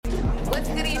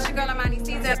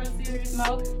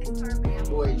Smoke.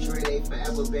 Boy, Dre, they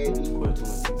forever, baby.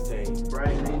 16.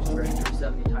 Brian H. Director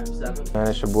 70 times 7. Man,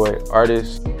 it's your boy,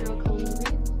 Artist. The girl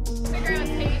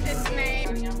Tasia Snake.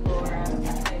 Young Laura.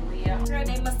 Leah. Girl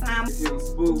named Masam. It's Young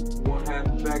Spook, One Half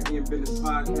the Back End Business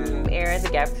Podcast. Era, the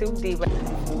Gap 2 Diva.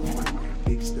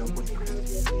 Big stuff.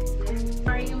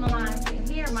 Are you Milan?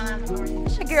 Here, Milan.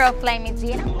 It's your girl, Flaming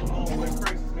Tina.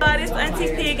 This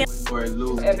Auntie Pig. Boy,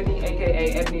 Lou. Ebony,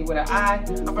 aka Ebony with an I.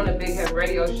 I'm from the Big Head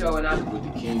Radio Show, and I'm With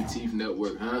the King Teeth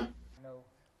Network, huh? I know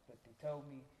what they told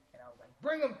me, and I was like,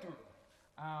 bring them through.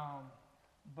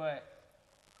 But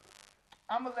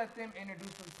I'm going to let them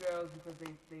introduce themselves because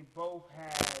they both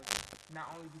have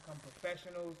not only become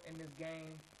professionals in this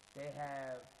game, they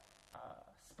have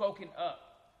spoken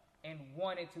up and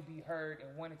wanted to be heard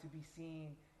and wanted to be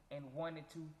seen and wanted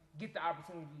to get the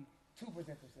opportunity to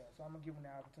present themselves. So I'm going to give them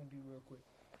the opportunity real quick.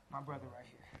 My brother right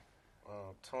here.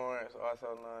 Torrance,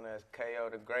 also known as KO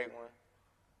the Great One.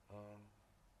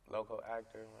 Local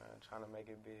actor, man, trying to make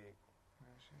it big.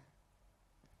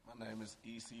 My name is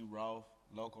E.C. Rolfe,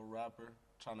 local rapper,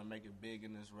 trying to make it big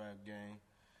in this rap game.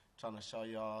 Trying to show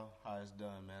y'all how it's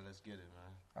done, man. Let's get it,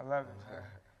 man. I love it, sir.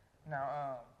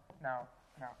 Now,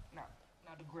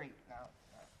 the great. Now,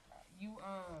 you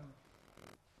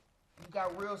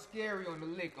got real scary on the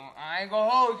lick. I ain't gonna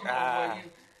hold you,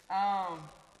 boy.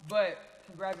 But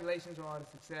congratulations on all the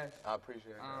success. I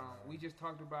appreciate it. We just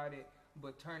talked about it,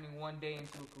 but turning one day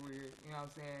into a career, you know what I'm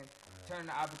saying? Turning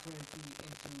the opportunity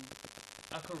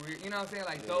into a career, you know what I'm saying?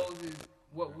 Like, those is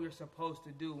what we're supposed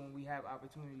to do when we have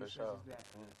opportunities such as that.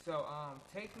 So,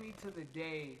 take me to the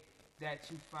day that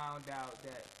you found out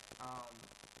that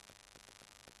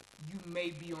you may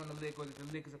be on the lick, or that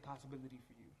the lick is a possibility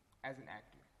for you as an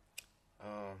actor.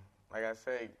 Like I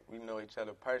say, we know each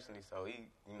other personally, so he,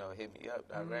 hit me up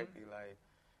directly,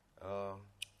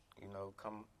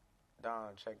 come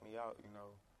down, check me out,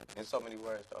 in so many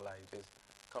words, though, like, just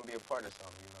come be a part of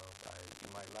something, like, you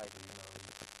might like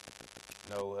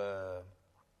it,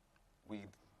 we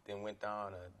then went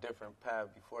down a different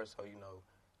path before, so,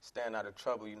 staying out of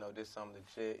trouble, this something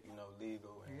legit,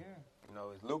 legal, and,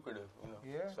 it's lucrative,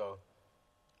 so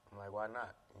I'm like, why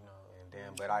not, and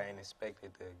then, but I ain't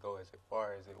expected to go as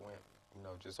far as it went,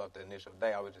 just off the initial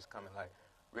day. I was just coming, like,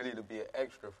 really to be an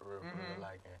extra for real,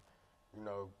 like, and,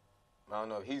 I don't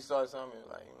know if he saw something,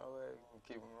 like, what,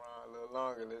 keep him around a little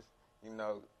longer, let's,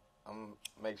 I'm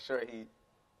make sure he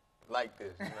like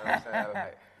this, you know what I'm saying,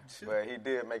 like, but he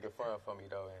did make it fun for me,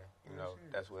 though, and,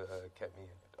 that's what kept me in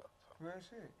it, though. So. Real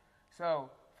shit. So,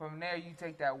 from there, you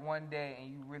take that one day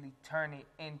and you really turn it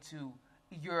into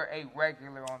you're a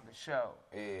regular on the show.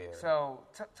 Yeah. So,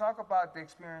 talk about the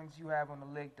experience you have on the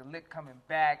lick coming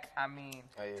back. I mean,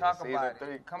 talk about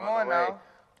it. Come on now.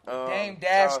 Dame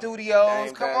Dash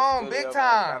Studios. Come on, big time.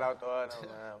 Shout out to all them,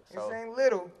 man. This ain't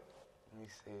little. Let me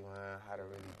see, man, how to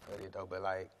really put it, though. But,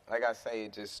 like I say,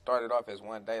 it just started off as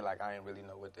one day. Like, I didn't really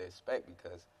know what to expect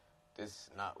because this is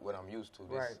not what I'm used to.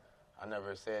 Right. I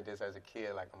never said this as a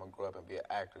kid, like, I'm going to grow up and be an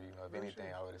actor. If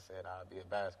anything, I would have said I'd be a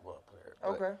basketball player.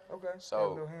 But, okay.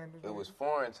 So, it was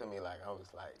foreign to me. Like, I was,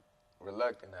 like,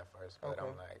 reluctant at first. But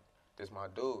I'm like, this my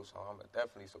dude, so I'm going to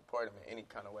definitely support him in any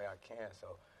kind of way I can.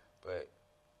 So, but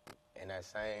in that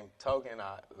same token,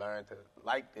 I learned to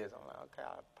like this. I'm like, okay,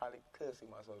 I probably could see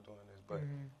myself doing this. But,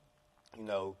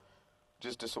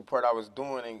 just the support I was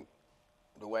doing and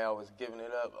the way I was giving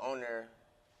it up on there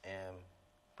and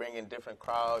bringing different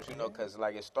crowds, because,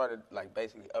 like, it started, like,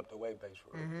 basically up the weight base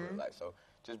for real. Like, so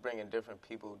just bringing different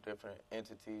people, different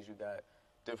entities, you got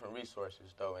different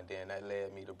resources, though, and then that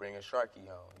led me to bringing Sharky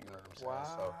on, you know what I'm saying? Wow.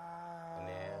 So, and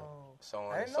then so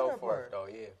on and so forth, though,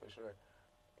 yeah, for sure.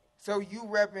 So you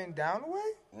repping down the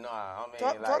way? Nah, I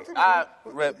mean, talk to me. I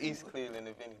rep East Cleveland,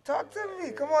 if anything. Talk to me.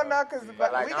 Yeah, Come on now, because we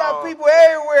like, got people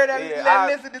everywhere that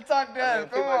listen to talk to us. Come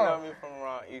people on. know me from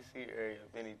around EC area,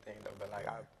 if anything, though, but, like,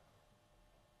 I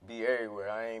be everywhere.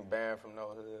 I ain't banned from no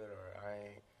hood, or I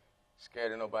ain't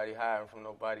scared of nobody hiding from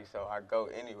nobody, so I go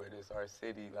anywhere. This is our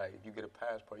city. Like, if you get a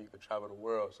passport, you could travel the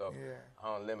world, so I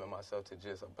don't limit myself to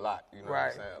just a block, you know what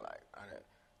I'm saying? Like, I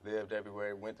done lived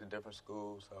everywhere, went to different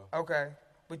schools, so. Okay,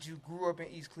 but you grew up in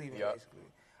East Cleveland, basically.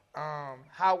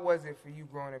 How was it for you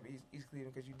growing up in East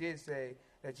Cleveland? Because you did say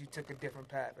that you took a different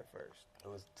path at first. It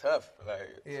was tough,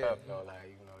 tough, though,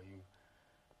 like, you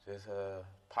just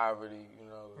poverty,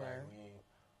 like, we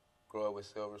grew up with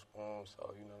silver spoons,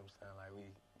 so, you know what I'm saying, like,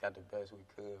 we got the best we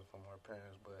could from our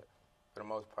parents, but for the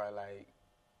most part, like,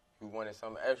 you wanted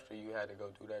something extra, you had to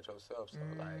go do that yourself, so,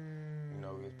 like,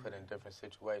 we was put in different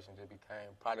situations, it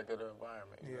became product of the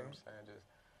environment, you know what I'm saying, just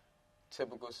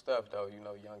typical stuff, though,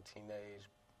 young teenage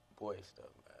boy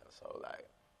stuff, man, so, like,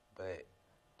 but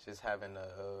just having the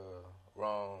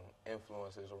wrong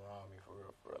influences around me for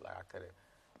real. Like I could have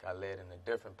got led in a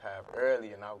different path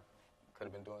early, and I could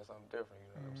have been doing something different. You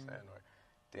know what I'm saying? Or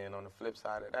then on the flip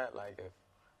side of that, like if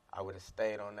I would have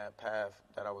stayed on that path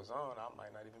that I was on, I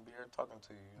might not even be here talking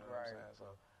to you. You know what I'm saying? So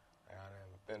like,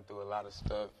 I've been through a lot of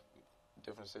stuff,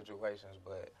 different situations,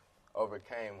 but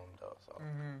overcame them though. So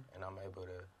and I'm able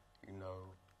to, you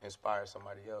know, inspire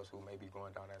somebody else who may be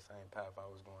going down that same path I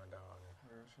was going down, and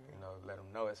you know, let them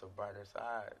know it's a brighter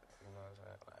side. You know what I'm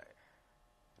saying? Like,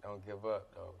 don't give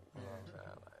up though. You know what I'm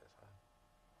saying? Like,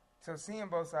 so seeing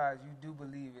both sides, you do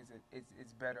believe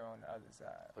it's better on the other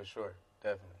side. for sure,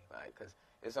 definitely. Like, cause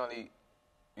it's only,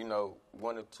 you know,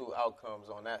 one or two outcomes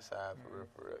on that side for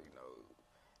real. You know,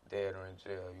 dead or in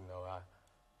jail. You know,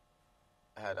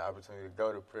 I had the opportunity to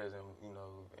go to prison. You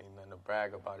know, ain't nothing to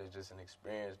brag about. It's just an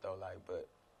experience though. Like, but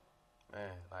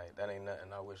man, like that ain't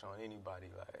nothing I wish on anybody.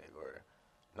 Like, or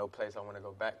no place I want to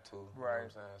go back to. You know what I'm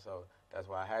saying? So that's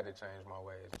why I had to change my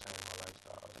ways, change my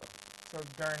lifestyle. So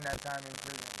during that time in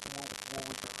prison, what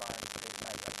was your mindset?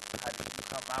 Like, how did you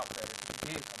come out better? Because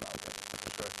you did come out better.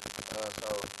 For sure.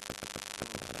 So,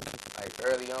 like,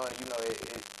 early on, you know, it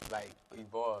like,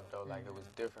 evolved, though. Like, it was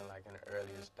different, like, in the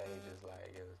earlier stages.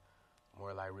 Like, it was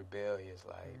more, like, rebellious.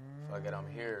 Like, fuck it,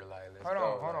 I'm here. Like, let's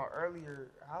go. Hold on.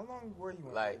 Earlier, how long were you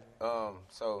in like, prison?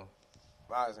 So,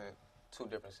 I was in two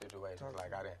different situations.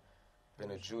 Like, I done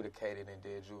been adjudicated and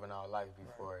did juvenile life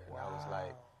before. And I was,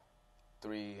 like,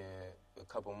 3 and a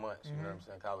couple months, you know what I'm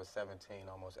saying? 'Cause I was 17,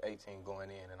 almost 18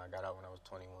 going in, and I got out when I was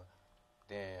 21.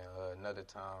 Then another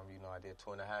time, you know, I did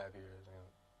 2.5 years,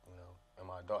 in, you know, in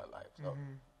my adult life. So,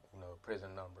 you know,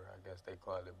 prison number, I guess they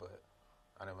call it, but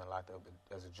I done been locked up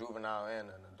as a juvenile and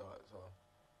an adult. So.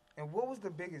 And what was the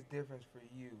biggest difference for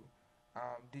you?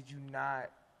 Did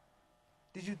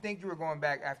you think you were going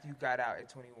back after you got out at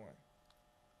 21?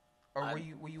 Or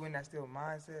were you in that still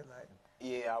mindset? Like,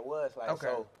 yeah, I was. Like,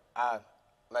 so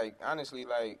like, honestly,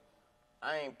 like,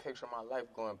 I ain't picture my life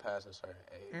going past a certain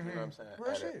age. You know what I'm saying?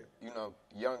 Real shit. You know,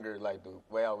 younger, like, the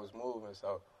way I was moving.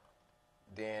 So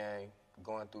then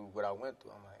going through what I went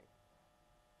through, I'm like,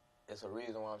 it's a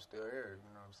reason why I'm still here.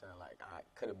 You know what I'm saying? Like, I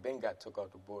could have been got took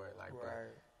off the board. Like,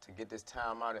 but to get this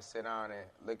time out and sit down and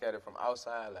look at it from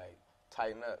outside, like,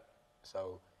 tighten up.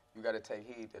 So you got to take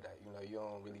heed to that. You know, you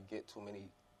don't really get too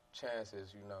many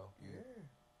chances, you know.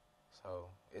 So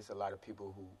it's a lot of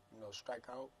people who, you know, strike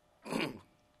out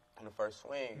in the first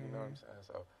swing, you know what I'm saying?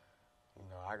 So, you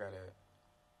know, I got to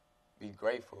be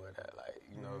grateful for that. Like,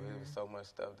 you know, there was so much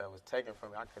stuff that was taken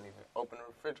from me. I couldn't even open the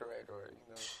refrigerator or,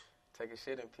 you know, take a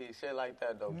shit in peace. Shit like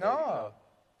that, though. No. But, you know,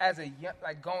 as a young,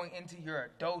 like, going into your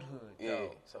adulthood, yeah,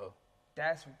 though, so.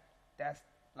 That's,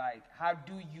 like, how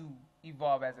do you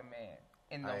evolve as a man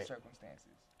in those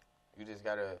circumstances? You just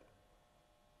got to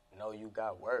know you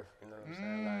got worth, you know what I'm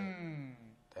saying? Like,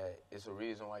 that it's a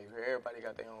reason why you're here. Everybody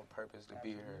got their own purpose to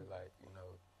be here. Like, you know,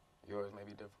 yours may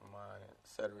be different from mine, et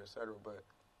cetera, but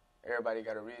everybody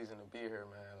got a reason to be here,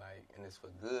 man. Like, and it's for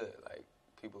good. Like,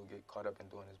 people get caught up in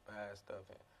doing this bad stuff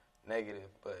and negative,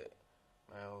 but,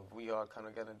 man, if we all come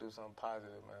together and do something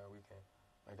positive, man, we can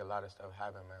make a lot of stuff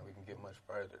happen, man. We can get much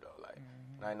further, though. Like,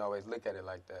 and I didn't always look at it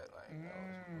like that. Like,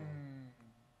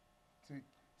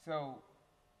 So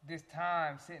this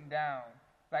time sitting down,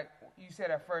 like you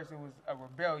said at first, it was a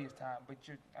rebellious time, but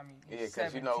you're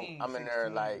 'cause, you know, I'm in there,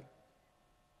 like,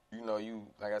 you know,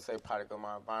 like I say, product of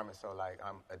my environment, so, like,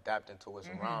 I'm adapting to what's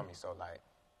around me, so, like,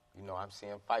 you know, I'm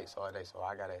seeing fights all day, so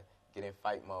I gotta get in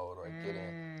fight mode or get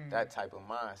in that type of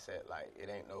mindset. Like, it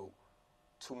ain't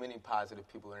too many positive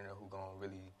people in there who gonna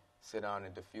really sit down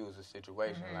and diffuse the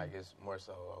situation. Like, it's more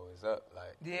so always up.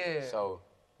 Like, so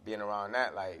being around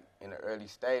that, like, in the early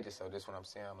stages, so this what I'm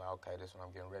seeing, I'm like, okay, this what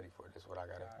I'm getting ready for, this what I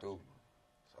gotta do.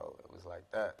 So it was like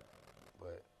that,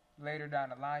 but later down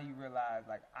the line, you realize,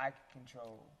 like, I can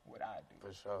control what I do.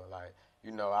 For sure. Like,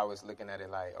 you know, I was looking at it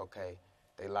like, okay,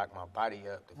 they lock my body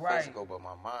up, the physical, but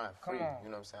my mind free. You know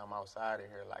what I'm saying? I'm outside of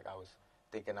here. Like, I was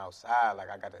thinking outside.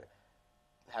 Like, I got to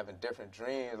having different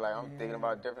dreams. Like, I'm thinking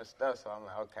about different stuff. So I'm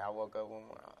like, okay, I woke up one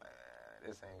morning.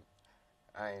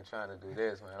 I ain't trying to do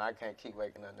this, man. I can't keep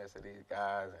waking up next to these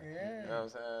guys. And, you know what I'm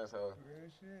saying? So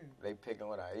they picking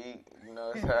what I eat, you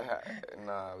know?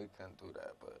 Nah, we couldn't do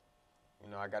that. But, you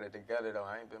know, I got it together, though.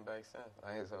 I ain't been back since.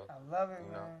 So, I love it,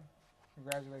 you man. know,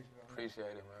 congratulations on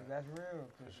appreciate it, man. That's real.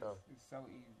 For sure. It's so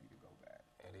easy to go back.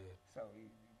 It is. So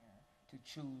easy, man. To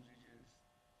choose to just,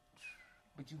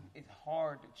 but it's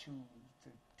hard to choose to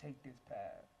take this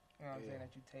path. You know what I'm saying,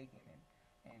 that you're taking,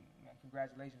 and man,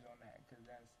 congratulations on that, because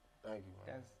thank you,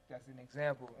 man. That's an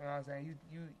example. You know what I'm saying?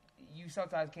 You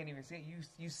sometimes can't even see it.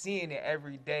 You seeing it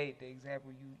every day. The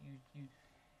example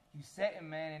you setting,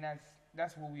 man, and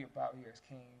that's what we about here as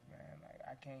Kings, man. Like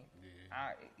I can't,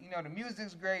 the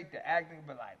music's great, the acting,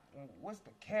 but like, what's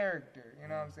the character? You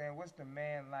know what I'm saying? What's the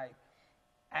man like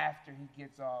after he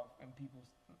gets off and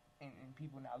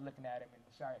people now looking at him and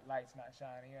the light's not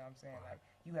shining? You know what I'm saying? Like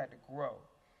you had to grow,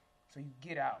 so you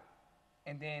get out,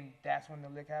 and then that's when the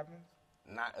lick happens.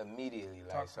 Not immediately,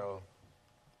 like so.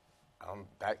 I'm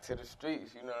back to the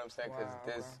streets. You know what I'm saying? Because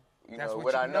that's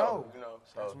what I know. You know,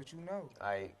 so that's what you know.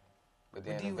 Like, but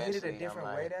then do you hit it a different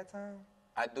way that time?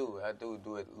 I do it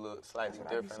a little slightly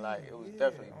different. Like it was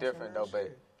definitely different though,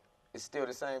 but it's still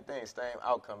the same thing, same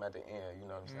outcome at the end. You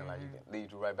know what I'm saying? Like you can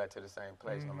lead you right back to the same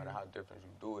place, no matter how different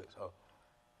you do it. So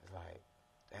it's like,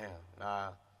 damn,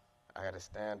 I gotta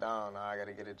stand down. Now I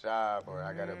gotta get a job, or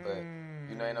I gotta. But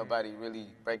ain't nobody really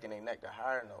breaking their neck to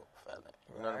hire no fella.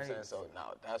 You know what I'm saying? So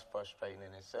now that's frustrating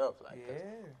in itself. Like,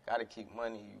 gotta keep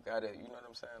money. You gotta, you know what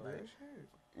I'm saying?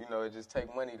 Like, it just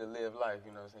take money to live life.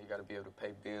 You know what I'm saying? You gotta be able to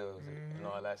pay bills and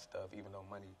all that stuff. Even though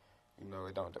money,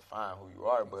 it don't define who you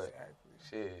are, but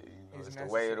shit, it's the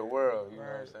way of the world. You know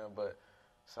what I'm saying? But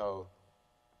so,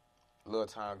 a little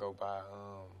time go by.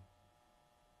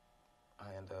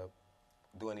 I end up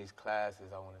doing these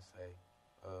classes, I want to say.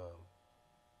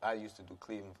 I used to do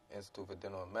Cleveland Institute for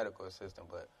Dental and Medical Assistant,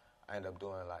 but I ended up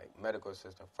doing, like, medical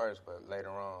assistant first, but later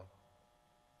on,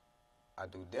 I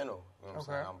do dental. You know what I'm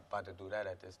saying? I'm about to do that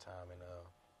at this time, and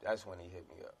that's when he hit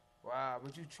me up. Wow,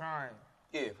 but you trying.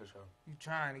 Yeah, for sure. You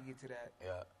trying to get to that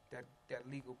that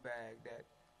legal bag,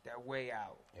 that way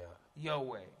out. Yeah. Your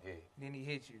way. Yeah. Then he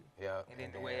hit you. Yeah. And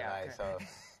then the way out. Like, so,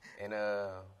 and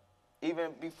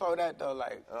even before that, though,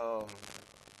 like,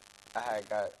 I had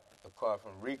got a call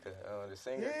from Rika, the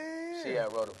singer. Yeah. She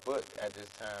had wrote a book at this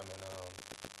time, and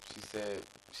she said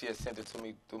she had sent it to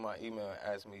me through my email and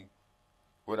asked me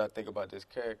what I think about this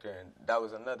character, and that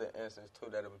was another instance, too,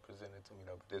 that it was presented to me,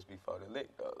 though, just before the lick,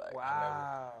 though. Like,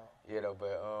 wow.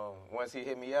 But once he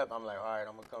hit me up, I'm like, all right,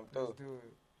 I'm going to come through. Let's do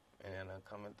it. And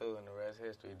coming through, and the rest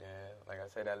history, then, like I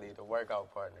said, I lead the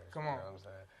workout partners. Come on. You know what I'm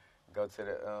saying? Go to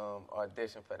the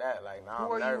audition for that. Like, now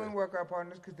I'm nervous. Who are you in workout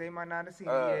partners? Because they might not have seen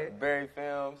it yet. Barry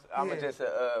Films. I'm just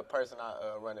a person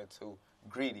I run into.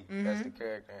 Greedy. Mm-hmm. That's the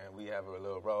character, and we have a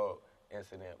little road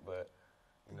incident, but...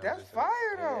 that's fire,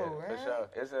 though, man. For sure.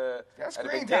 It's that's at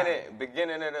the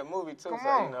beginning of the movie, too. Come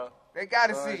on. They got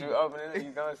to see it. You open it,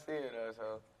 you're going to see it.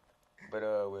 So.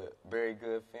 But with Very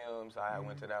Good Films, I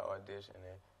went to that audition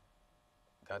and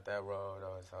got that role,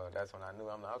 though. So that's when I knew,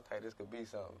 I'm like, okay, this could be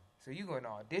something. So you going to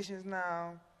auditions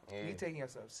now. Yeah. You taking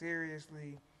yourself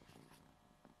seriously.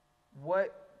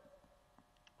 What,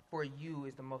 for you,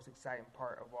 is the most exciting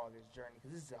part of all this journey?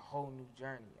 Because this is a whole new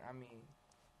journey. I mean.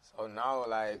 So now,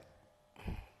 like,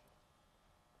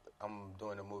 I'm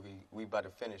doing a movie. We about to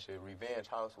finish it, Revenge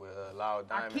House with Loud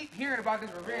Diamond. I keep hearing about this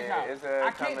Revenge House.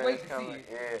 I can't wait to see it.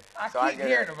 Yeah. I keep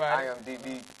hearing about it.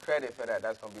 IMDb credit for that.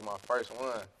 That's going to be my first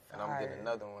one. And I'm getting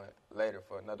another one later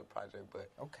for another project. But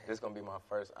this is going to be my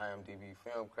first IMDb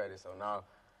film credit. So now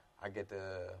I get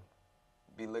to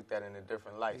be looked at in a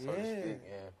different light, so to speak.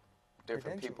 And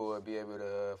different people will be able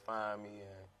to find me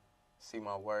and see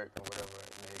my work and whatever.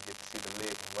 And they get to see the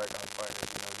lick and work out partners,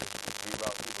 just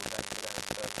reroute people back to that and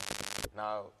stuff.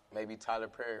 Now, maybe Tyler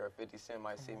Perry or 50 Cent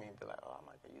might see me and be like, oh, I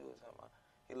might could use him.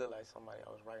 He look like somebody I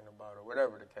was writing about, or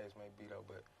whatever the case may be, though.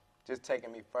 But just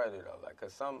taking me further, though, like,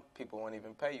 because some people won't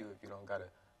even pay you if you don't got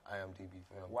an IMDb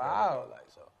film. Wow. Like,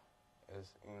 so,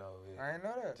 it's, I didn't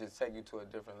know that. Just take you to a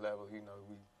different level. We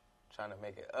trying to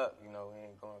make it up. We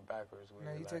ain't going backwards with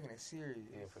it. No, you taking it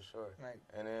serious. Yeah, for sure. Like,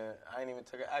 and then I ain't even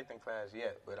took an acting class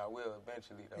yet, but I will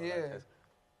eventually, though. Yeah. Like,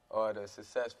 all the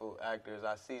successful actors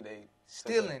I see, they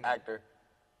still in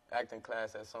acting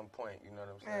class at some point. You know what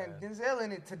I'm saying? Man, Denzel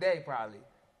in it today probably.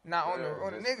 Not on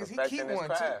the niggas. He keep one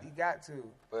too. He got to.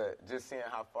 But just seeing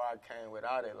how far I came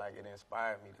without it, like, it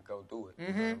inspired me to go do it.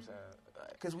 You know what I'm saying?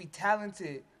 Because we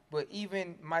talented, but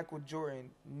even Michael Jordan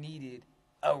needed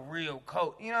a real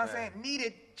coach. You know what I'm saying?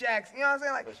 Needed Jackson. You know what I'm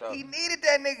saying? Like, sure. He needed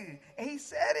that nigga, and he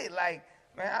said it. Like,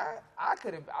 man, I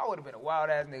would have been a wild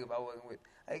ass nigga if I wasn't with.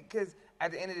 Like, because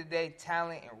at the end of the day,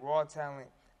 talent and raw talent,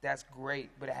 that's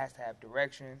great, but it has to have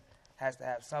direction, has to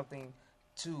have something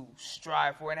to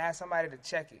strive for, and it has somebody to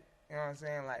check it. You know what I'm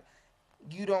saying? Like,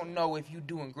 you don't know if you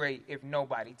doing great if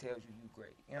nobody tells you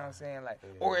great. You know what I'm saying? Like,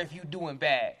 or if you doing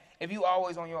bad. If you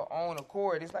always on your own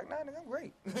accord, it's like, nah, nigga, I'm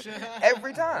great.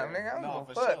 Every time, nigga, I don't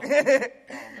give a fuck. Sure.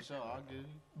 For sure, I'll give you.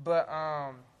 But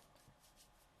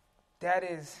that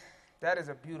is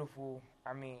a beautiful,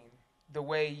 the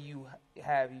way you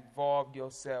have evolved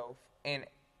yourself and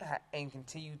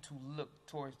continue to look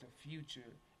towards the future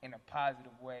in a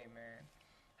positive way, man.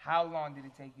 How long did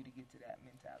it take you to get to that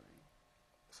mentality?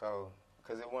 So,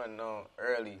 because it wasn't known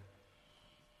early,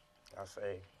 I'll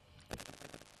say,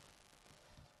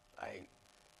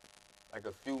 like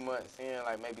a few months in,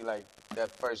 like maybe like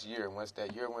that first year, once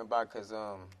that year went by, because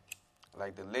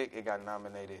like the Lick, it got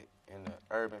nominated in the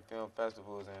Urban Film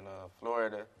Festivals in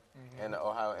Florida and the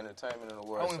Ohio Entertainment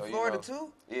Awards. Oh, in Florida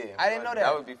too? Yeah. I didn't know that.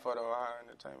 That would be for the Ohio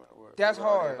Entertainment Awards. That's I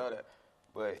hard. didn't know that.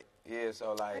 But yeah,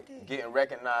 so like getting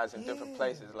recognized in different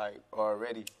places, like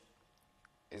already,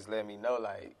 is letting me know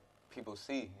like people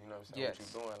see, you know what I'm saying, what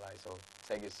you're doing, like, so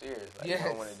take it serious. Like you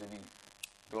don't want it to be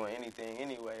doing anything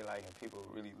anyway, like, and people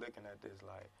really looking at this,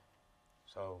 like,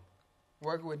 so.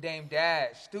 Working with Dame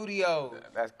Dash Studios.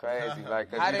 That's crazy,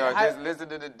 like, cause just listen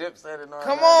to the Dipset and all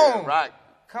Come that. on, Rock.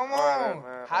 Come on.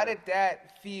 How did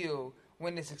that feel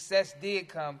when the success did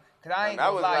come? Cause I ain't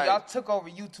gonna lie, like, y'all took over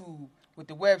YouTube with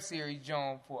the web series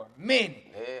John for a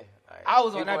minute. Yeah. Like, I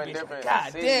was on that bitch like,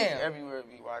 God damn. Everywhere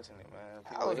be watching it, man.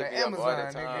 People I was at Amazon, all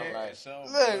the time, nigga.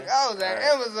 like, Look, I was at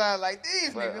Amazon like,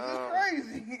 these niggas is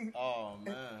crazy. Oh,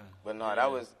 man. But no,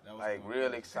 that was like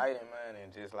real exciting, man,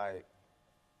 and just like,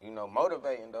 you know,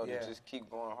 motivating, though, to just keep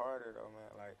going harder, though,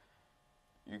 man. Like,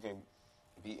 you can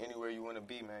be anywhere you want to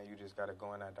be, man. You just got to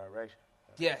go in that direction.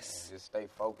 Yes. And just stay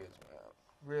focused, man.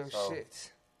 Real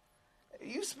shit.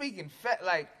 You speaking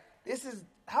like, this is,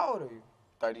 how old are you?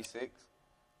 36.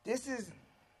 This is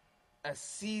a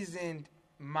seasoned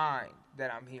mind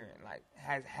that I'm hearing, like,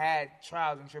 has had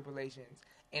trials and tribulations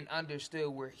and understood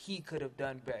where he could have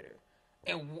done better.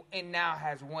 And now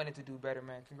has wanted to do better,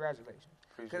 man. Congratulations.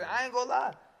 Because I ain't gonna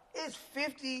lie. It's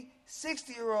 50,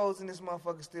 60-year-olds in this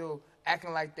motherfucker still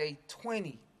acting like they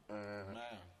 20.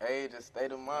 Age is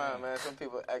state of mind, man. Some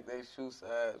people act they shoe size,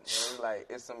 man. It's like,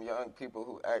 it's some young people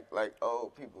who act like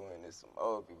old people, and there's some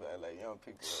old people that act like young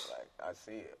people. Like, I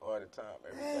see it all the time,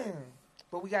 every day.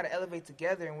 But we got to elevate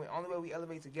together, and the only way we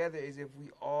elevate together is if we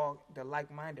all, the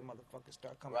like-minded motherfuckers,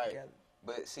 start coming together.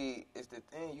 But see, it's the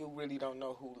thing, you really don't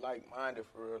know who like-minded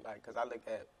for real. Like, because I look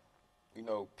at, you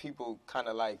know, people kind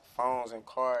of like phones and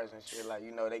cars and shit. Like,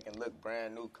 you know, they can look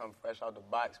brand new, come fresh out the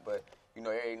box, but, you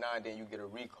know, every now and then you get a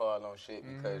recall on shit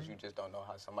because you just don't know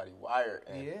how somebody wired.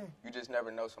 And you just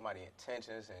never know somebody's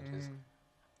intentions and just,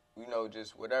 you know,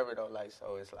 just whatever, though. Like,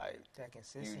 so it's like, that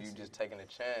consistency. You just taking a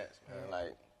chance, man.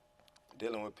 Like,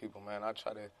 dealing with people, man. I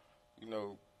try to, you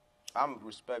know, I'm a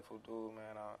respectful dude,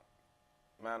 man.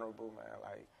 I'm mannerable, man.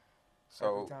 Like,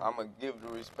 so I'm going to give the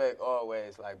respect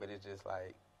always, like, but it's just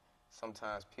like,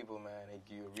 sometimes people, man, they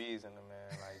give you a reason to,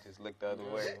 man, like, just look the other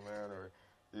way, man, or,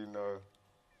 you know.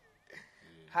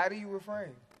 How do you refrain?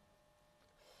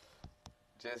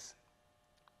 Just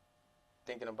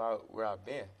thinking about where I've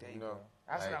been, you know.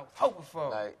 That's what I was hoping for.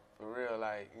 Like, for real,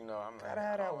 like, you know, I'm like,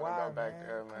 I don't want to go back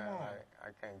there, man. Like,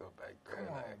 I can't go back there.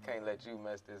 Like, I can't let you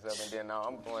mess this up. And then now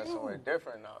I'm going somewhere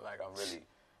different now. Like, I'm really,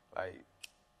 like,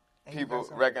 people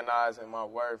recognizing my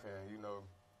worth and, you know,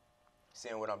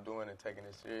 seeing what I'm doing and taking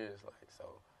it serious. Like, so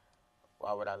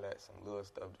why would I let some little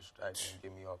stuff distract me and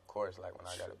get me off course, like, when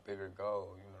I got a bigger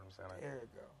goal, you know what I'm saying? Like, there you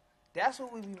go. That's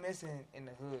what we be missing in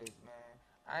the hood, man.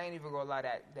 I ain't even gonna lie,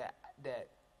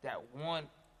 that want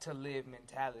to live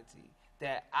mentality,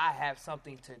 that I have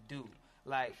something to do.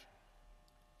 Like,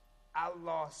 I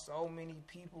lost so many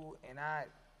people, and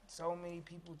so many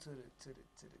people to the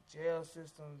jail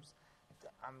systems,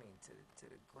 to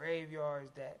the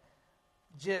graveyards, that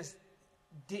just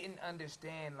didn't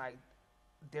understand, like,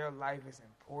 their life is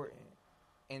important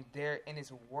and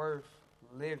it's worth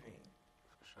living.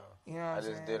 For sure. You know what I'm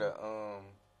saying? I just did a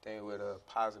thing with a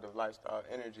Positive Lifestyle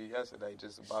Energy yesterday,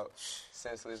 just about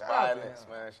senseless violence,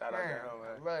 man. Shout out to him,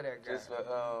 man. I love that guy. Just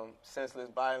for senseless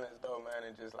violence, though, man,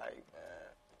 and just like,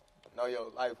 man, know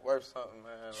your life worth something,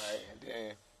 man. Like, and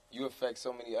then you affect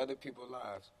so many other people's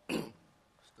lives.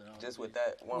 Just with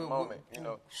that one moment, you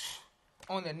know.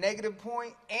 On the negative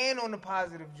point and on the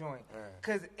positive joint.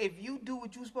 Because if you do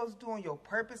what you're supposed to do on your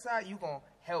purpose side, you're going to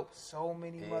help so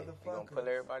many motherfuckers. You're going to pull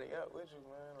everybody up with you,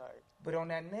 man. Like, but on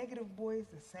that negative, boy,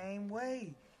 it's the same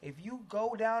way. If you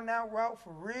go down that route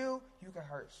for real, you can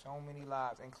hurt so many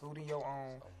lives, including your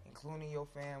own, including your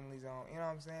family's own. You know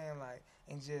what I'm saying? Like,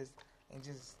 and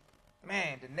just,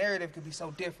 man, the narrative could be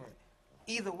so different.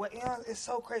 Either way, you know, it's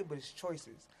so crazy, but it's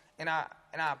choices. And I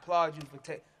applaud you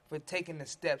for taking the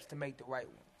steps to make the right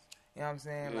ones. You know what I'm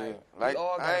saying? Like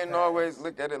I ain't always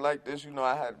look at it like this, you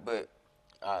know, but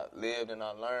I lived and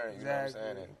I learned, you know what I'm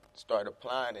saying, and started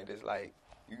applying it. It's like,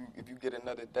 if you get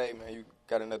another day, man, you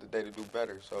got another day to do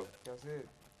better, so. That's it.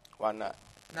 Why not?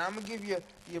 Now, I'm going to give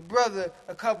your brother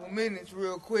a couple minutes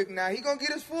real quick. Now, he going to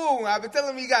get his full one. I've been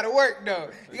telling him he got to work, though.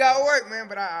 You got to work, man,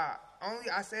 but I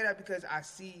say that because I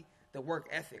see the work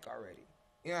ethic already.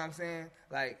 You know what I'm saying?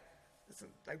 Like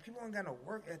people don't got no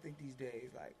work ethic these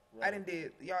days. Like I done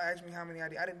did. Y'all asked me how many I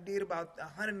did. I done did about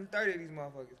 130 of these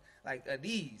motherfuckers. Like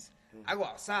these. I go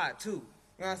outside too.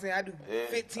 You know what I'm saying? I do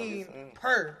 15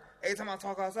 per every time I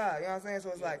talk outside. You know what I'm saying? So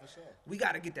it's like we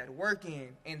got to get that work in,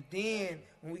 and then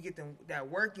when we get that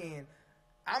work in,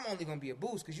 I'm only gonna be a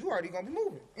boost because you already gonna be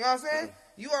moving. You know what I'm saying?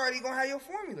 You already gonna have your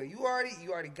formula. You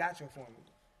already got your formula.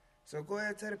 So go ahead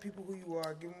and tell the people who you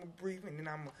are, give them a brief, and then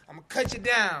I'm gonna cut you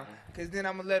down because then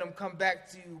I'm gonna let them come back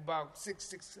to you about 6,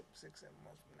 7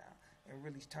 months from now and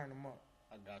really turn them up.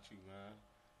 I got you, man.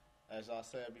 As I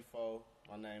said before,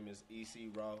 my name is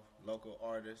E.C. Roth, local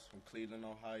artist from Cleveland,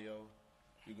 Ohio.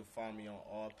 You can find me on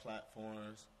all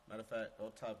platforms. Matter of fact,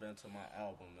 go tap into my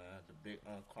album, man, The Big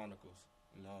Chronicles.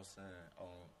 You know what I'm saying?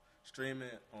 Stream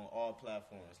it on all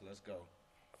platforms. Let's go.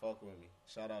 Fuck with me.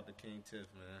 Shout out to King Tiff,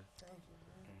 man. Thank you,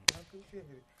 man. I appreciate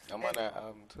it. I'm on that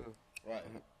album, too. Right.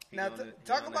 Now,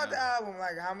 talk about the album.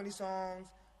 Like, how many songs,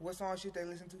 what songs should they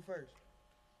listen to first?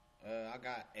 I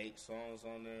got 8 songs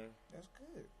on there. That's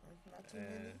good. That's not too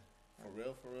many. For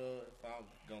real, if I'm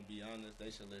going to be honest,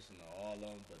 they should listen to all of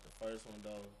them. But the first one,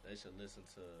 though, they should listen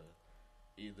to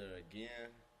either Again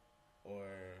or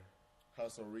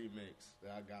Hustle Remix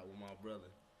that I got with my brother.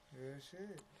 Yeah,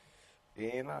 shit.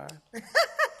 You ain't lying.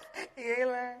 You ain't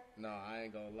lying? No, I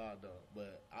ain't gonna lie, though.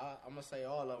 But I'm gonna say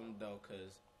all of them, though,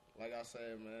 because, like I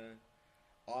said, man,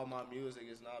 all my music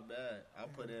is not bad. I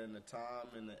put in the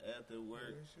time and the effort,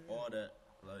 work, all that.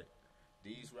 Like,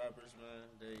 these rappers,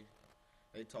 man,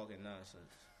 they talking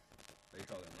nonsense.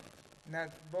 Now,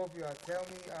 both of y'all, tell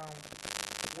me,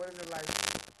 what is it like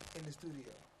in the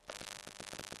studio?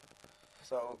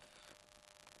 So,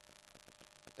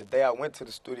 the day I went to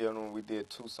the studio when we did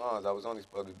 2 songs, I was only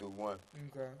supposed to do 1.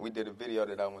 Okay. We did a video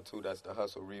that I went to. That's the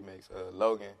Hustle remix.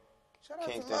 Logan Shout out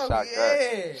Kingston to Logan, shot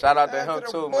that. Shout out to him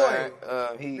too, man.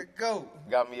 He the GOAT.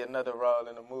 got me another role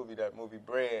in the movie. That movie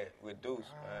Bread with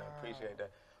Deuce, man. Appreciate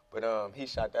that. But he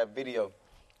shot that video.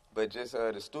 But just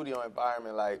the studio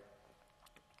environment, like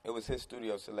it was his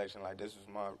studio selection. Like this was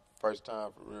my first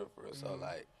time for real. So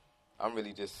like I'm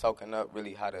really just soaking up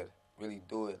really how to really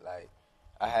do it. Like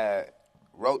I had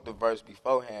wrote the verse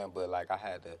beforehand, but like I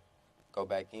had to go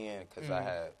back in because I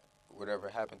had whatever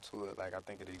happened to it. Like I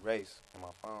think it erased on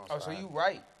my phone. Oh, so you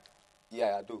write?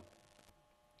 Yeah, I do.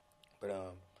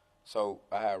 But so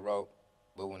I had wrote,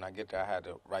 but when I get there, I had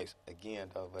to write again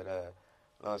though. But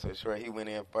long story short, he went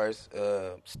in first.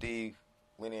 Steve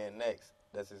went in next.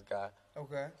 That's his guy.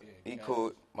 Okay. He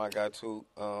cool, my guy too.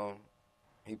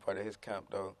 He part of his camp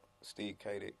though. Steve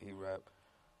Katic, he rap.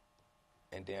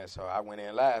 And then so I went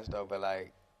in last though, but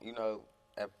like you know,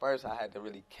 at first I had to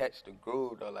really catch the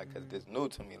groove though, like 'cause this new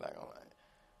to me. Like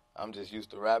I'm just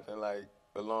used to rapping like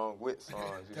along with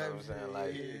songs. You know what I'm saying?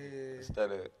 Like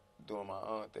instead of doing my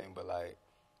own thing, but like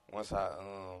once I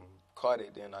caught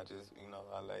it, then I just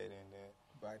I laid in there.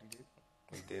 Bodied it.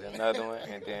 We did another one,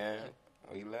 and then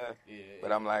we left.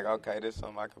 But I'm like, okay, this is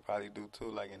something I could probably do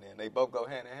too. Like, and then they both go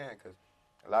hand in hand, 'cause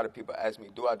a lot of people ask me,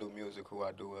 do I do music? Who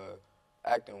I do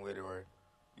acting with, or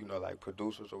like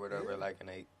producers or whatever. Like, and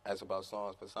they ask about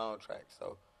songs for soundtracks.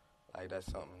 So, like, that's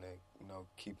something that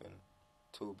keeping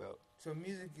tool belt. So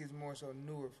music is more so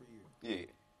newer for you. Yeah.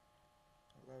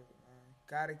 I love it, man.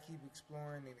 Gotta keep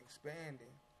exploring and expanding.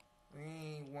 We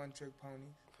ain't one trick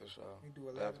ponies. For sure. We do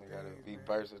a lot Definitely of gotta things, be man.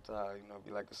 versatile.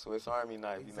 Be like a Swiss Army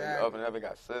knife. Exactly. You open it up, it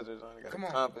got scissors on it, got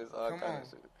a compass, all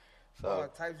kinds of shit. So, all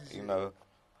types of shit.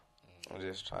 I'm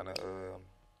just trying to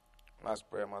not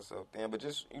spread myself thin, but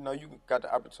just you got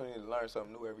the opportunity to learn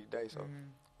something new every day. So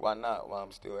why not? While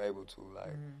I'm still able to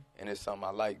and it's something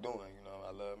I like doing.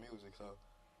 I love music, so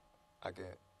I can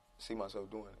see myself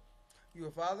doing it. You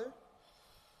a father?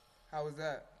 How was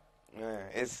that? Man,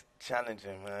 it's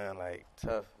challenging, man. Like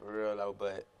tough for real though,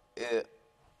 but it's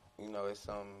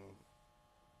something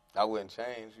I wouldn't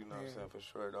change. You know what I'm saying, for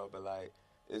sure though. But like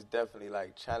it's definitely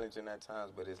like challenging at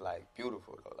times, but it's like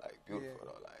beautiful though. Like beautiful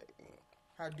though. Like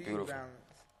how do beautiful.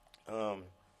 You balance?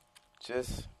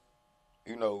 Just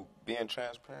being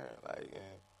transparent, like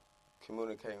and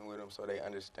communicating with them so they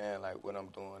understand like what I'm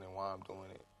doing and why I'm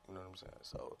doing it. You know what I'm saying?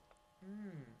 So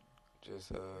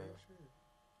just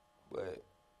but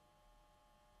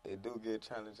it do get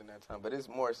challenging at times. But it's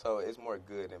more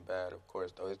good than bad, of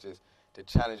course. Though it's just the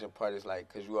challenging part is like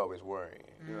because you always worrying.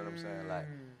 You know what I'm saying? Like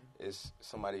it's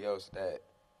somebody else that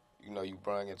you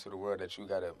bring into the world that you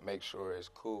gotta make sure it's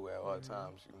cool at all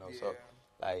times. So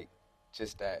like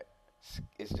just that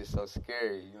it's just so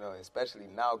scary. Especially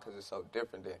now because it's so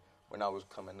different than when I was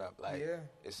coming up. Like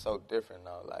it's so different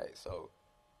now. Like so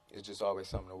it's just always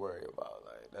something to worry about.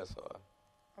 Like that's all.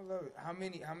 I I love it. How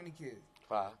many kids?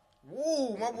 5.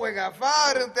 Woo, my boy got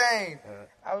 5 of them things.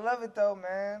 I love it though,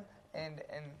 man. And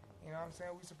you know what I'm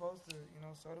saying? We supposed to, you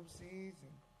know, sow them seeds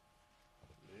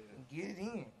and get it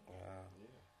in.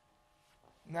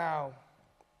 Now,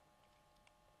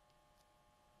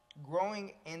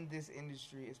 growing in this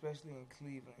industry, especially in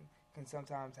Cleveland, can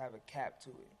sometimes have a cap to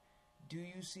it. Do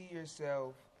you see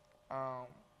yourself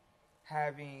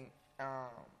having,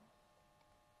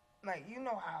 like, you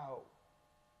know how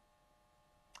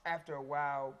after a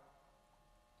while,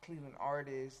 Cleveland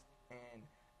artists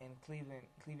and Cleveland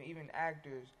even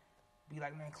actors be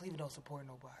like, man, Cleveland don't support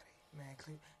nobody. Man,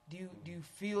 do you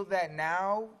feel that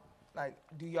now? Like,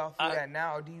 do y'all feel that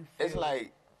now, or do you feel...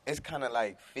 It's kind of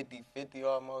like 50-50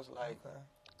 almost, like,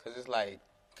 because it's like,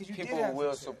 people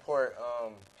will support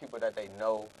people that they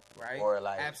know, right? Or,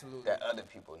 like, Absolutely. that other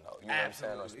people know, you know what I'm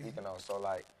saying, or speaking on. So,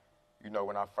 like, you know,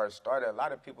 when I first started, a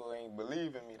lot of people ain't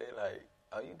believe in me. They like,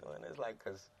 oh, you doing this? Like,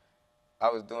 because I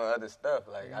was doing other stuff.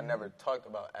 Like, I never talked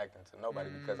about acting to nobody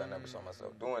because I never saw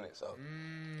myself doing it. So,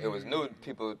 it was new.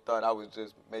 People thought I was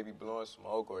just maybe blowing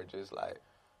smoke or just, like,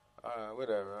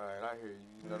 whatever, all right, I hear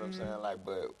you, you know what I'm saying? Like,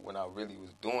 but when I really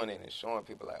was doing it and showing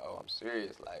people, like, oh, I'm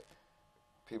serious, like,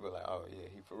 people like, oh, yeah,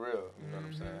 he for real, you know what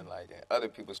I'm saying? Like, and other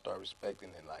people start respecting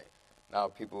it, like, now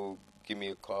people give me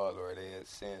a call or they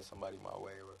send somebody my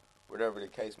way or whatever the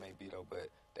case may be, though, but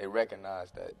they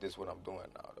recognize that this is what I'm doing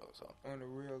now, though, so. On the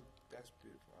real, that's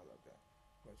beautiful, I love that.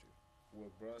 What you?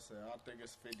 What bro said, I think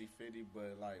it's 50-50,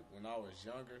 but, like, when I was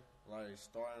younger, like,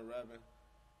 starting rapping,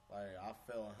 like, I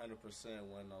felt 100%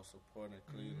 when I was supporting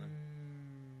Cleveland.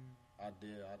 I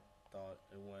did. I thought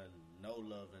it wasn't no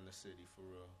love in the city for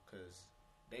real, because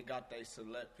they got they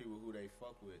select people who they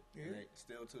fuck with. Yeah. And they,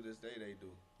 still to this day they do.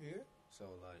 Yeah. So,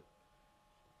 like,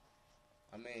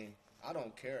 I mean, I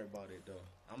don't care about it, though.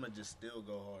 I'm going to just still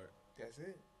go hard. That's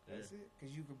it. That's it.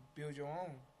 Because you could build your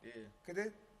own. Yeah. Because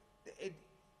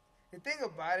the thing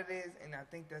about it is, and I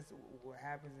think that's what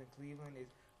happens in Cleveland, is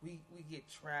we get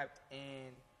trapped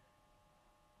in...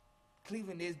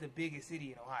 Cleveland is the biggest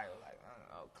city in Ohio. Like,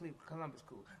 I don't know, Columbus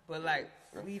cool. But, like,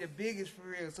 we the biggest for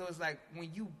real. So it's like,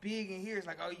 when you big in here, it's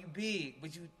like, oh, you big.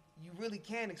 But you really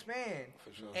can expand.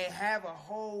 For sure. And have a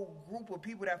whole group of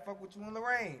people that fuck with you in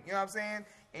Lorraine. You know what I'm saying?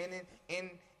 And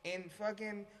in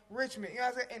fucking Richmond. You know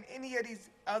what I'm saying? And any of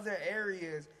these other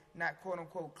areas, not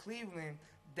quote-unquote Cleveland,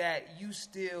 that you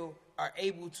still are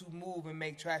able to move and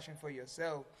make traction for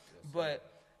yourself. Yes, but...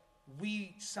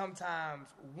 we sometimes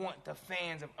want the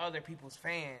fans of other people's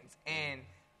fans, and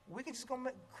we can just go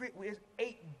create. There's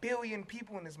 8 billion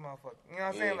people in this motherfucker. You know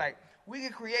what I'm saying? Like, we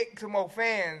can create some more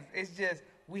fans. It's just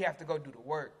we have to go do the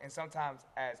work. And sometimes,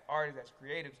 as artists, as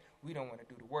creatives, we don't want to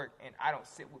do the work. And I don't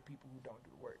sit with people who don't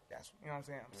do the work. That's, you know what I'm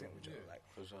saying? I'm sitting with y'all like,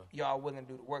 for sure. Y'all willing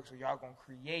to do the work, so y'all gonna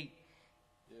create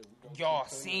y'all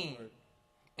scene.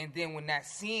 And then when that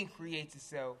scene creates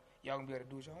itself, y'all gonna be able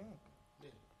to do it your own.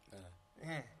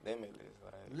 Limitless.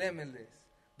 Like. Limitless.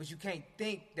 But you can't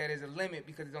think that there's a limit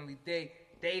because it's only they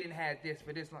didn't have this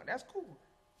for this long. That's cool.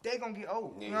 They gonna get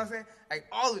old. You know what I'm saying? Like,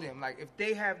 all of them. Like, if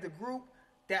they have the group,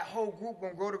 that whole group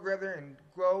gonna grow together and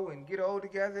grow and get old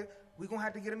together. We gonna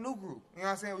have to get a new group. You know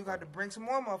what I'm saying? We gonna have to bring some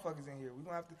more motherfuckers in here. We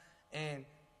gonna have to. And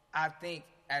I think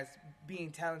as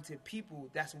being talented people,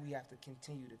 that's what we have to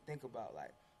continue to think about.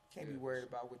 Like, can't be worried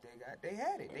about what they got. They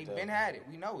had it. They've been had it.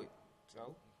 We know it.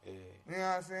 So, you know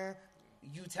what I'm saying?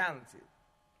 You talented.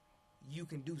 You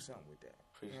can do something with that.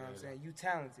 You know what I'm saying? You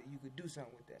talented. You could do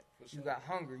something with that. For sure. You got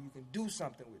hunger. You can do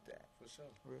something with that. For sure.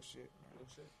 Real shit, man. Real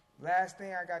shit. Last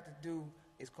thing I got to do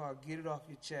is called Get It Off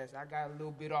Your Chest. I got a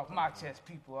little bit off my chest,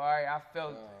 people, all right? I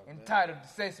felt entitled to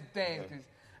say some things because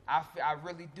I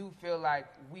really do feel like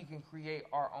we can create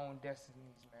our own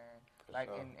destinies, man. Like,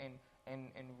 in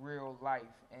real life.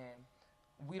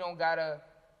 And we don't got to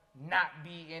not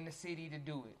be in the city to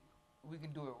do it. We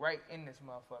can do it right in this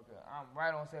motherfucker. I'm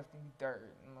right on 73rd,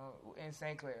 you know, in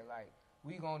St. Clair. Like,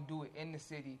 we gonna do it in the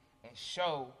city and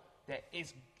show that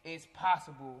it's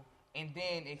possible, and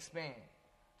then expand.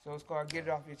 So it's called Get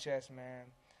It Off Your Chest, man.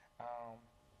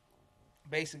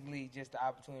 Basically, just the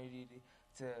opportunity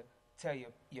to tell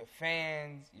your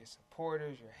fans, your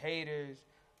supporters, your haters,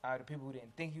 the people who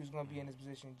didn't think you was gonna be in this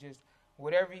position, just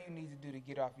whatever you need to do to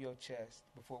get off your chest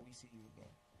before we see you again.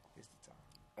 It's the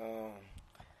time.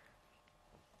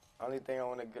 Only thing I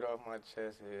want to get off my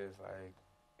chest is, like,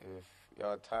 if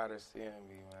y'all tired of seeing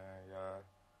me, man, y'all,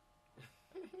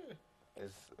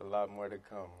 it's a lot more to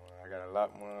come, man. I got a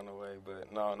lot more on the way,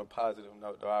 but no, on a positive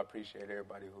note, though, I appreciate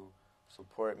everybody who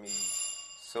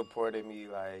supported me,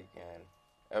 like, and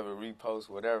ever repost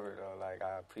whatever, though. Like,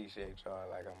 I appreciate y'all.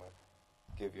 Like, I'm going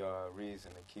to give y'all a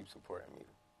reason to keep supporting me.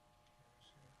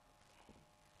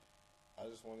 I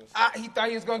just want to say. He thought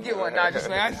he was gonna get one. Nah, just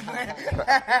man.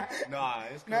 Nah,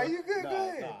 it's cool. Nah, you good, go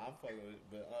ahead. Nah, I'm fucking with it.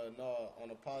 But no,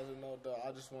 on a positive note, though,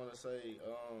 I just want to say,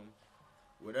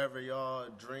 whatever y'all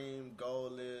dream,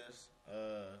 goal is,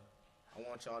 I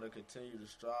want y'all to continue to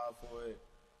strive for it.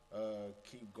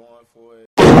 Keep going for it.